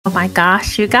Oh my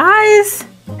gosh, you guys.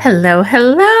 Hello,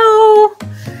 hello.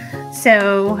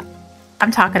 So I'm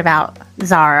talking about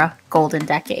Zara Golden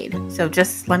Decade. So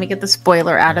just let me get the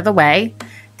spoiler out of the way.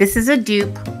 This is a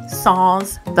dupe,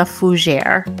 Sans the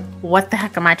Fougere. What the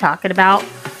heck am I talking about?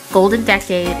 Golden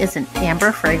Decade is an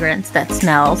amber fragrance that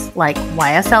smells like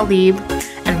YSL Libre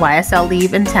and YSL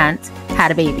Libre Intense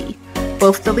had a baby.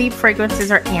 Both the Libre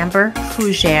fragrances are amber,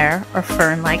 fougere, or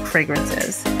fern-like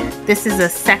fragrances. This is a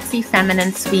sexy,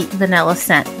 feminine, sweet vanilla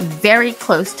scent, very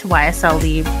close to YSL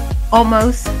Libre,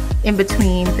 almost in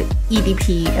between the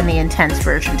EDP and the intense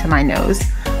version to my nose.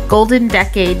 Golden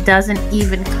Decade doesn't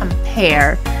even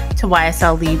compare to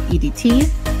YSL Libre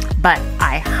EDT, but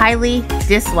I highly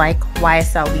dislike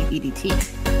YSL Libre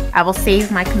EDT. I will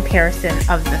save my comparison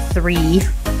of the three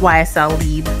YSL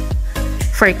Libre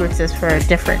fragrances for a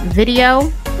different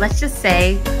video. Let's just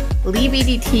say Libre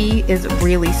EDT is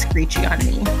really screechy on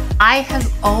me. I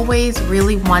have always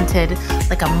really wanted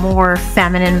like a more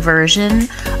feminine version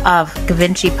of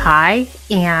Givenchy Pie,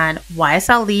 and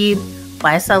YSL Libre,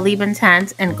 YSL Libre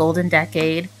Intense, and Golden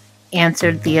Decade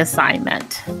answered the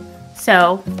assignment.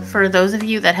 So for those of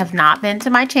you that have not been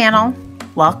to my channel,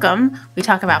 welcome. We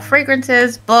talk about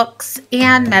fragrances, books,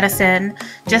 and medicine,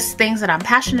 just things that I'm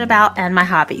passionate about and my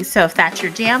hobbies. So if that's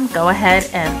your jam, go ahead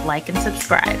and like and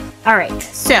subscribe. All right,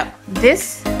 so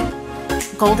this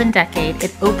Golden Decade,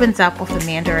 it opens up with a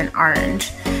mandarin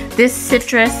orange. This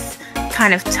citrus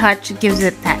kind of touch gives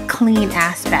it that clean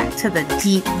aspect to the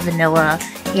deep vanilla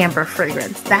amber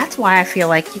fragrance. That's why I feel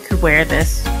like you could wear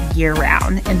this year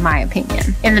round, in my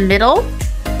opinion. In the middle,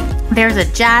 there's a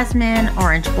jasmine,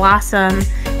 orange blossom,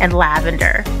 and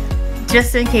lavender.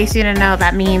 Just in case you didn't know,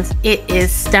 that means it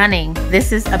is stunning.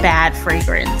 This is a bad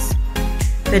fragrance.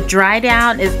 The dry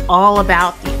down is all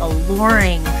about the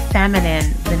alluring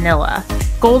feminine vanilla.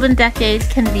 Golden Decade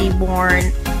can be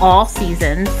worn all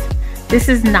seasons. This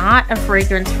is not a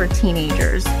fragrance for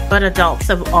teenagers, but adults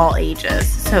of all ages.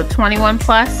 So 21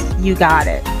 plus, you got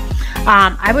it.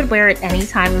 I would wear it any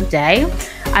time of day.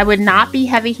 I would not be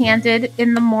heavy-handed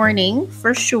in the morning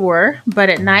for sure, but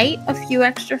at night, a few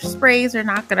extra sprays are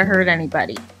not going to hurt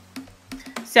anybody.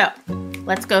 So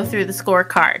let's go through the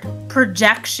scorecard.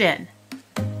 Projection.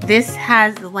 This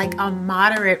has like a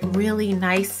moderate, really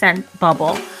nice scent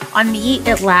bubble. On me,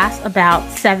 it lasts about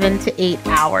 7 to 8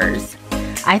 hours.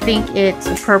 I think it's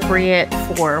appropriate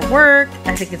for work.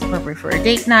 I think it's appropriate for a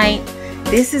date night.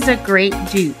 This is a great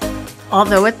dupe.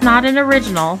 Although it's not an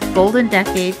original, Golden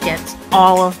Decade gets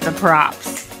all of the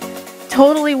props.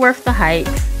 Totally worth the hype.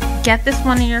 Get this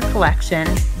one in your collection.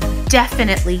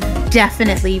 Definitely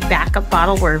backup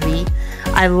bottle worthy.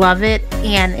 I love it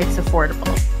and it's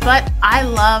affordable. But I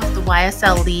love the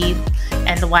YSL Libre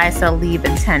and the YSL Libre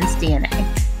Intense DNA.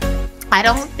 I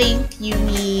don't think you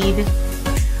need...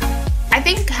 I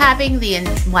think having the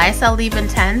YSL Libre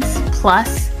Intense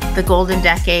plus the Golden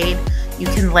Decade, you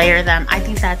can layer them. I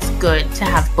think that's good to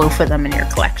have both of them in your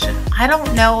collection. I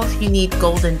don't know if you need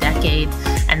Golden Decade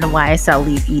and the YSL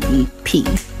Libre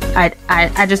EDP.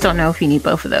 I just don't know if you need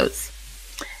both of those.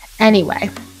 Anyway,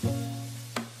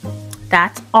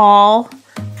 that's all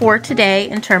for today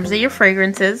in terms of your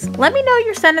fragrances. Let me know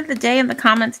your scent of the day in the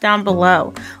comments down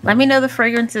below. Let me know the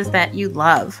fragrances that you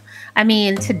love. I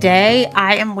mean, today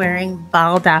I am wearing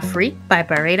Bal d'Afrique by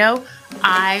Barredo.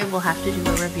 I will have to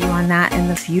do a review on that in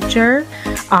the future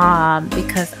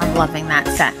because I'm loving that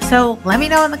scent. So let me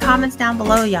know in the comments down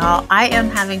below, y'all. I am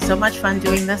having so much fun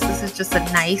doing this. This is just a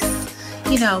nice,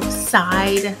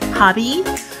 side hobby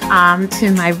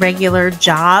to my regular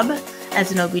job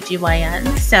as an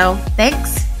OBGYN. So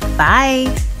thanks.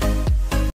 Bye.